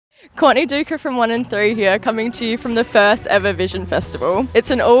Courtney Duka from 1 and 3 here, coming to you from the first ever Vision Festival.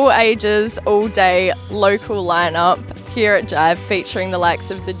 It's an all ages, all day local lineup here at Jive, featuring the likes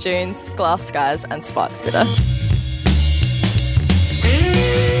of the Dunes, Glass Skies and Sparkspitter.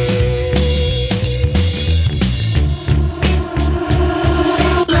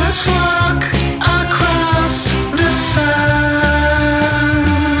 Let's walk across the sun.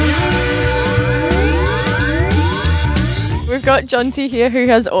 We've got Jonty here who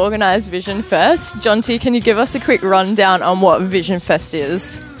has organised Vision Fest. Jonty, can you give us a quick rundown on what Vision Fest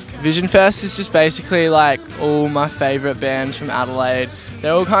is? Vision Fest is just basically like all my favourite bands from Adelaide.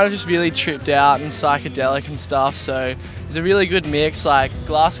 They're all kind of just really tripped out and psychedelic and stuff, so it's a really good mix. Like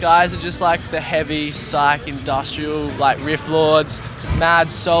Glass Guys are just like the heavy psych industrial like riff lords,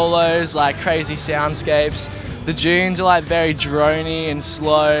 mad solos, like crazy soundscapes. The Dunes are like very drony and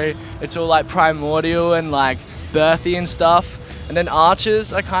slow. It's all like primordial and like birthy and stuff. And then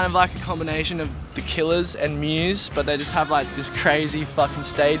Archers are kind of like a combination of the Killers and Muse, but they just have like this crazy fucking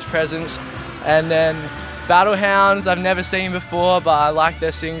stage presence. And then Battlehounds I've never seen before, but I like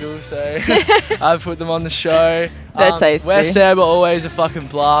their singles, so I've put them on the show. They're tasty. West Ham are always a fucking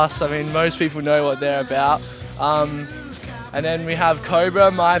blast. I mean, most people know what they're about. And then we have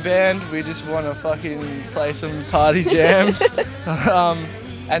Cobra, my band. We just want to fucking play some party jams.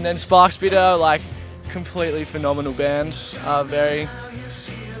 And then Sparkspitter, like completely phenomenal band. Very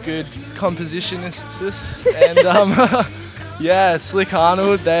good compositionists. And yeah, Slick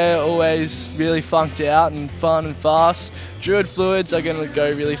Arnold, they're always really funked out and fun and fast. Druid Fluids are going to go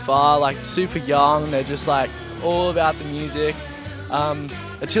really far, like super young. They're just like all about the music.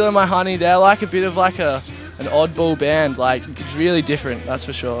 Attila, my honey, they're like a bit of like an oddball band. Like it's really different, that's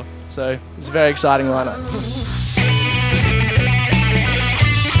for sure. So it's a very exciting lineup.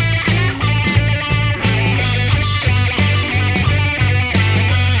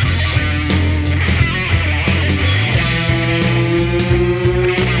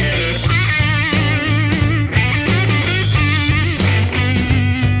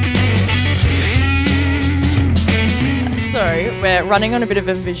 So we're running on a bit of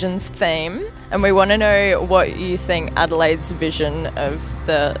a visions theme, and we want to know what you think Adelaide's vision of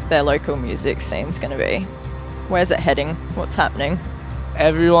their local music scene is going to be. Where's it heading? What's happening?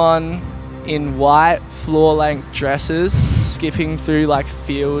 Everyone in white floor-length dresses skipping through like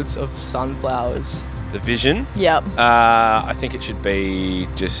fields of sunflowers. The vision? Yep. I think it should be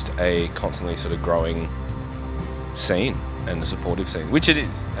just a constantly sort of growing scene and a supportive scene, which it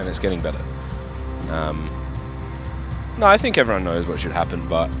is, and it's getting better. No, I think everyone knows what should happen,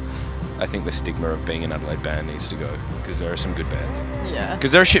 but I think the stigma of being an Adelaide band needs to go, because there are some good bands. Yeah.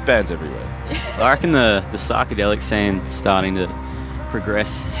 Because there are shit bands everywhere. I reckon the psychedelic scene's starting to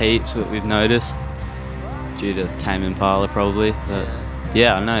progress heaps, what we've noticed, due to Tame Impala probably. But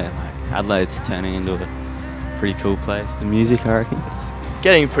yeah, I know, like, Adelaide's turning into a pretty cool place for music, I reckon. It's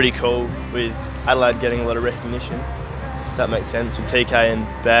getting pretty cool with Adelaide getting a lot of recognition, if that makes sense, with TK and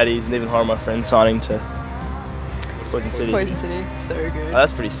Baddies and even Horror My Friend signing to Poison City. Poison City, so good. Oh,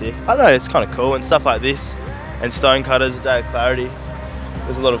 that's pretty sick. I don't know, it's kind of cool, and stuff like this, and Stonecutters, A Day of Clarity.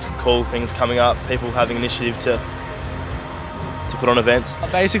 There's a lot of cool things coming up, people having initiative to put on events.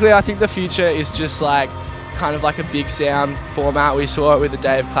 Basically, I think the future is just like kind of like a big sound format. We saw it with A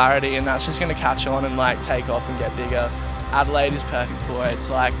Day of Clarity, and that's just going to catch on and like take off and get bigger. Adelaide is perfect for it. It's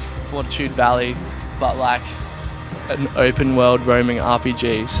like Fortitude Valley, but like an open world roaming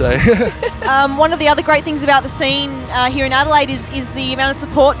RPG. So one of the other great things about the scene here in Adelaide is the amount of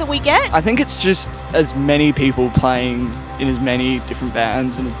support that we get. I think it's just as many people playing in as many different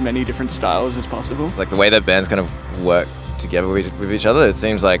bands and as many different styles as possible. It's like the way that bands kind of work together with each other. It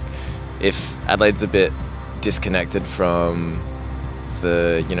seems like if Adelaide's a bit disconnected from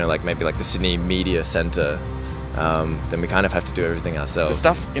the, you know, like maybe like the Sydney media centre, then we kind of have to do everything ourselves.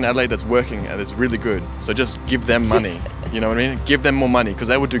 The stuff in Adelaide that's working and it's really good, so just give them money, you know what I mean? Give them more money, because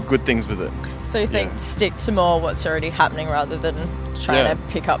they will do good things with it. So you think stick to more what's already happening rather than trying to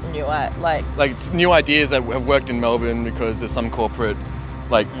pick up new new ideas that have worked in Melbourne because there's some corporate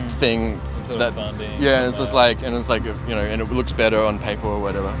thing, some sort that of funding. Yeah, it's just like, and it's like, you know, and it looks better on paper or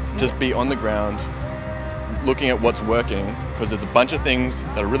whatever. Just be on the ground, looking at what's working, because there's a bunch of things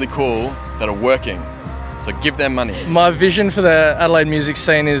that are really cool that are working. So give them money. My vision for the Adelaide music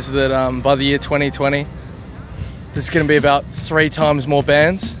scene is that by the year 2020, there's going to be about 3 times more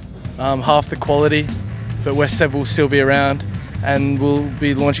bands, half the quality, but West End will still be around, and we'll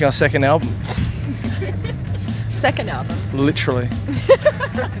be launching our second album. Second album? Literally.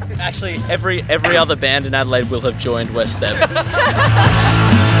 Actually, every other band in Adelaide will have joined West End.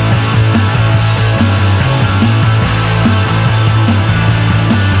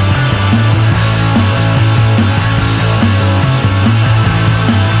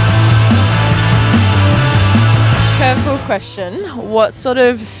 question. What sort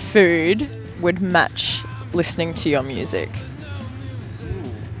of food would match listening to your music?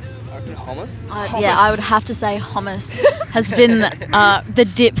 Hummus? Yeah, I would have to say hummus has been the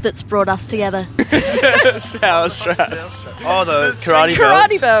dip that's brought us together. Sour straps. Oh, the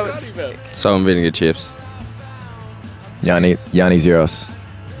karate belts. Salt and vinegar chips. Yanni Zeros.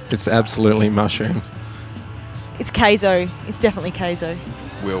 It's absolutely mushrooms. It's queso. It's definitely queso.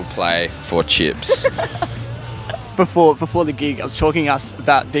 We'll play for chips. Before the gig, I was talking to us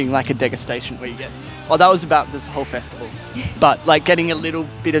about being like a degustation where you get. Well, that was about the whole festival, but like getting a little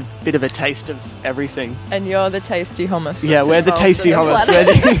bit of a taste of everything. And you're the tasty hummus. Yeah, we're the tasty hummus.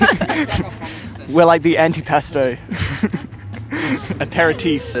 We're like the antipasto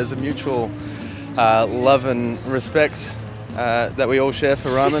aperitif. There's a mutual love and respect that we all share for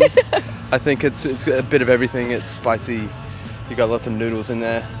ramen. I think it's a bit of everything. It's spicy. You got lots of noodles in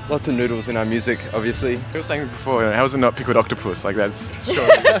there. Lots of noodles in our music, obviously. I was saying before, how is it not pickled octopus? Like that's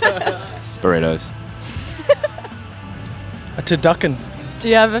Burritos. A turducken. Do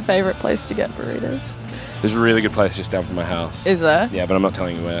you have a favourite place to get burritos? There's a really good place just down from my house. Is there? Yeah, but I'm not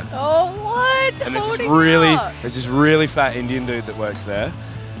telling you where. Oh, what? And there's this really fat Indian dude that works there,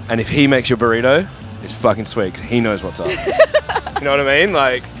 and if he makes your burrito, it's fucking sweet because he knows what's up. You know what I mean?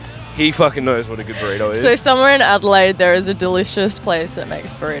 Like, he fucking knows what a good burrito is. So somewhere in Adelaide, there is a delicious place that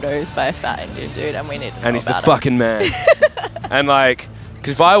makes burritos by a fat Indian dude, and we need to know and he's the about fucking man. And like,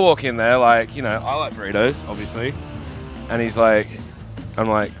 because if I walk in there, like, you know, I like burritos, obviously, and he's like, I'm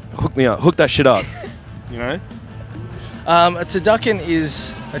like, hook me up, hook that shit up, you know? A turducken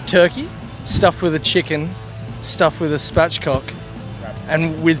is a turkey stuffed with a chicken, stuffed with a spatchcock,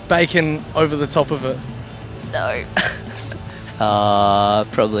 and with bacon over the top of it. No.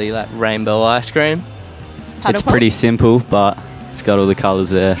 Probably like rainbow ice cream. It's pretty simple, but it's got all the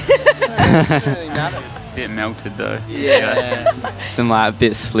colours there. Bit melted though. Yeah. Some like a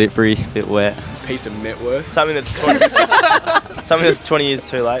bit slippery, a bit wet. Piece of network. Something that's 20 years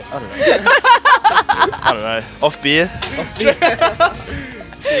too late. I don't know. Off beer.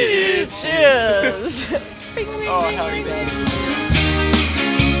 Cheers. Oh, how exciting.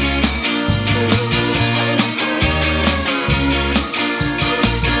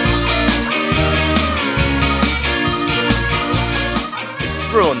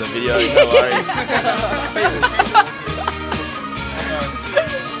 Ruin the video, no worries.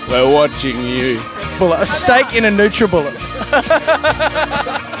 We're watching you. Bullet. A steak in a NutriBullet.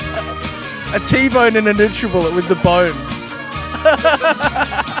 A T-bone in a NutriBullet with the bone.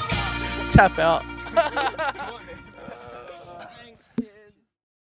 Tap out.